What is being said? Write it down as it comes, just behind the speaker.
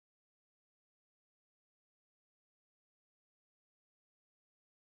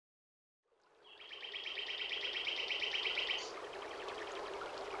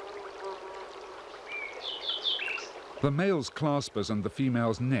The male's claspers and the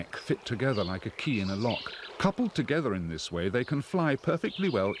female's neck fit together like a key in a lock. Coupled together in this way, they can fly perfectly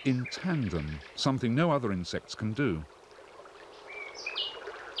well in tandem, something no other insects can do.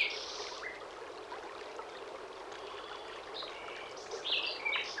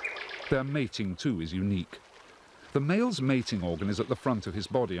 Their mating, too, is unique. The male's mating organ is at the front of his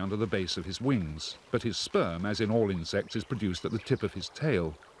body under the base of his wings, but his sperm, as in all insects, is produced at the tip of his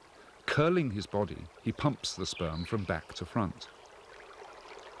tail. Curling his body, he pumps the sperm from back to front.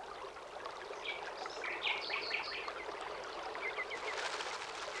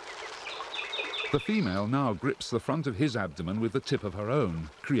 The female now grips the front of his abdomen with the tip of her own,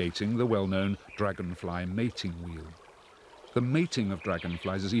 creating the well-known dragonfly mating wheel. The mating of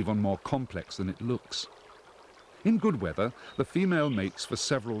dragonflies is even more complex than it looks. In good weather, the female mates for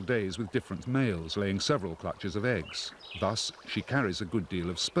several days with different males, laying several clutches of eggs. Thus, she carries a good deal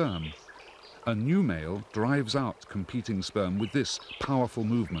of sperm. A new male drives out competing sperm with this powerful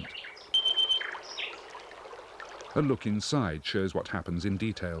movement. A look inside shows what happens in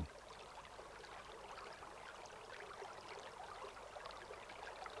detail.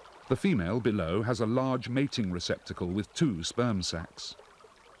 The female below has a large mating receptacle with 2 sperm sacs.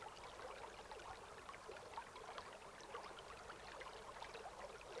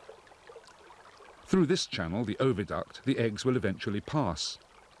 Through this channel, the oviduct, the eggs will eventually pass.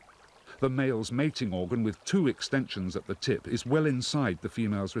 The male's mating organ with 2 extensions at the tip is well inside the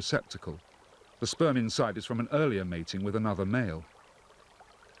female's receptacle. The sperm inside is from an earlier mating with another male.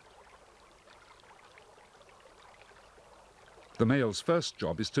 The male's first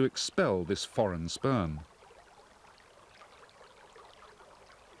job is to expel this foreign sperm.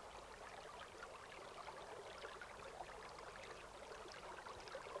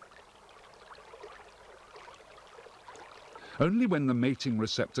 Only when the mating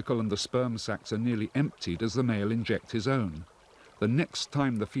receptacle and the sperm sacs are nearly empty does the male inject his own. The next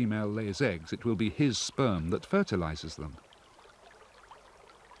time the female lays eggs, it will be his sperm that fertilizes them.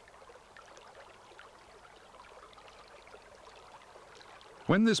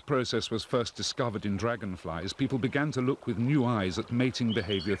 When this process was first discovered in dragonflies, people began to look with new eyes at mating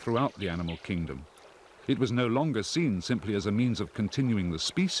behavior throughout the animal kingdom. It was no longer seen simply as a means of continuing the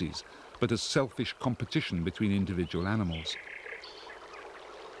species, but as selfish competition between individual animals.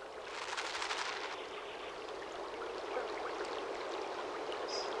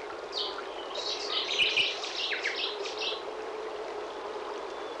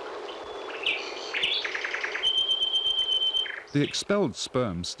 The expelled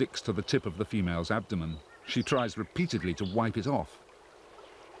sperm sticks to the tip of the female's abdomen. She tries repeatedly to wipe it off.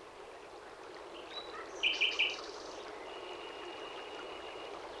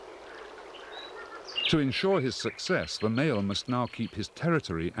 To ensure his success, the male must now keep his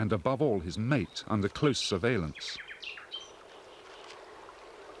territory and, above all, his mate under close surveillance.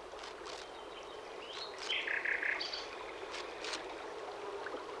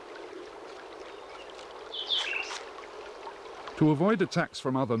 To avoid attacks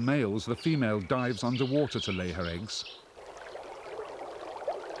from other males, the female dives underwater to lay her eggs.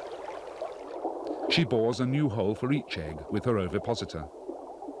 She bores a new hole for each egg with her ovipositor.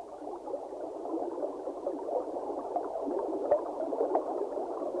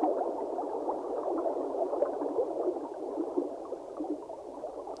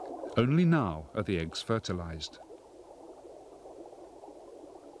 Only now are the eggs fertilized.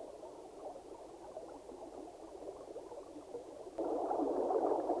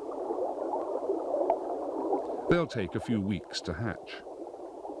 They'll take a few weeks to hatch.